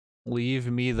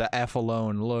Leave me the F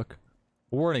alone. Look.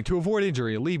 Warning, to avoid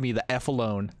injury, leave me the F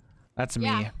alone. That's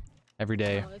me. Every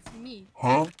day. No, it's me.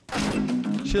 Huh?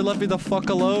 Should've left me the fuck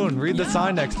alone. Read the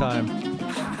sign next time.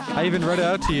 I even read it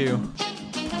out to you.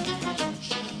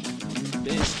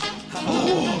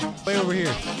 Oh, way over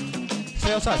here.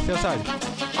 Stay outside, stay outside.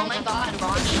 Oh my god,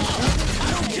 Ronnie.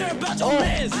 I don't care about your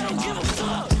mans. I don't give a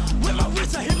fuck. With my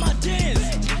wrist, I hit my dance.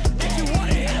 If you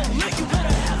want to hit a lick, you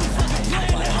better have a fucking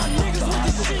plan. Let my niggas with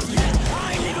this shit, man.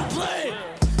 I ain't even playing.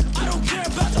 I don't care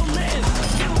about your mans. I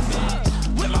don't give a fuck.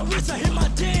 With my wrist, I hit my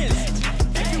dance.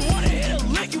 If you want to hit a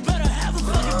lick, you better have a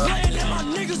fucking plan. Let my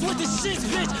niggas with this shit,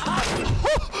 bitch.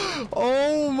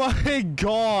 Oh my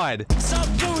god. Stop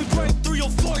we break through your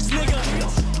forks, nigga.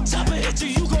 Chopper hit you,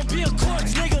 you gon' be a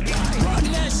corpse, nigga. Run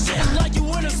that shit like you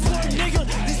in a sport, nigga.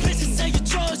 These bitches say you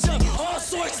charge up all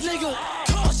sorts, nigga.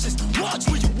 Cautious, watch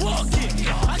where you walking.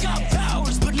 I got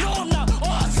powers, but no, I'm not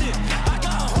awesome. I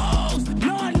got hoes,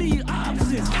 no, I need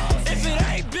options. If it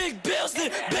ain't big bills,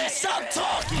 then bitch, stop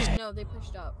talking. No, they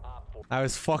pushed up. That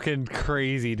was fucking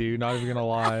crazy, dude. Not even gonna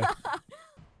lie.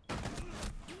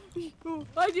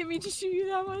 I didn't mean to shoot you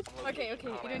that much. Okay, okay,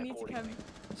 you don't need to come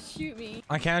shoot me.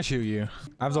 I can't shoot you.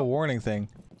 I have a warning thing.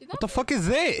 What the fuck is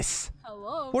this?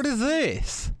 Hello? What is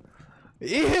this?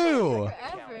 Ew!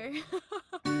 Forever.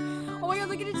 Oh my god,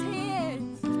 look at his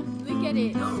hands. Look at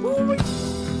it. Oh my god.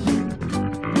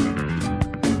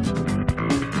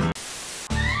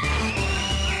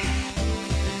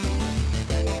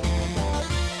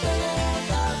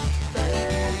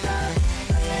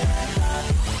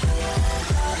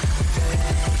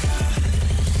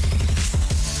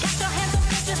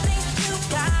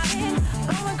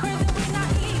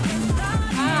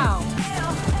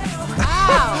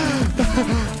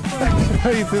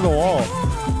 Right through the wall.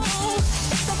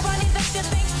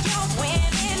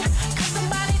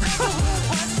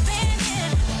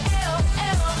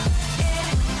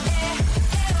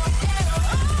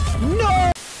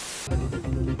 No!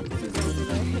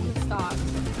 Stop.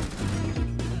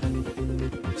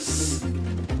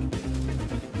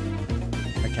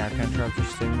 My cat can't trap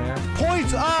just sitting there.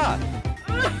 Points! Ah!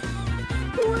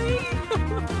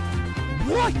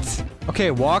 What?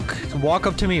 Okay, walk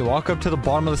up to me. Walk up to the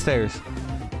bottom of the stairs.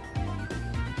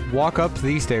 Walk up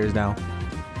these stairs now.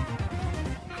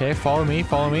 Okay, follow me,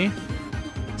 follow me.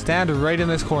 Stand right in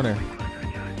this corner.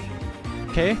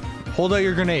 Okay, hold out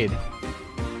your grenade.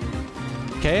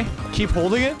 Okay, keep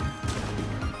holding it.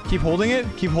 Keep holding it,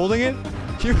 keep holding it.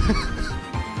 Keep...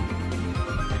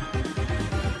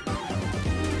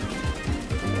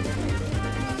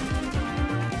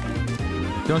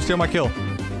 Don't steal my kill.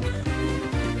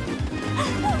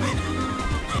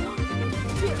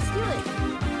 Steal it.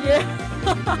 Yeah.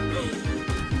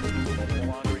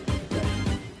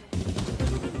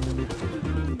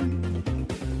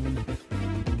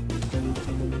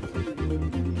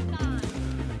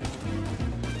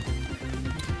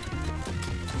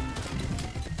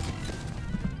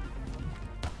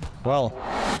 Well.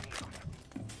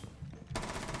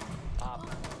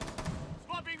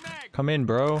 Come in,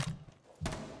 bro.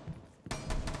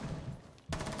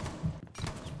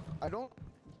 I don't...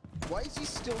 Why is he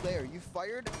still there? You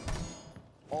fired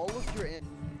all of your in...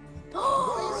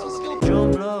 Why is he still...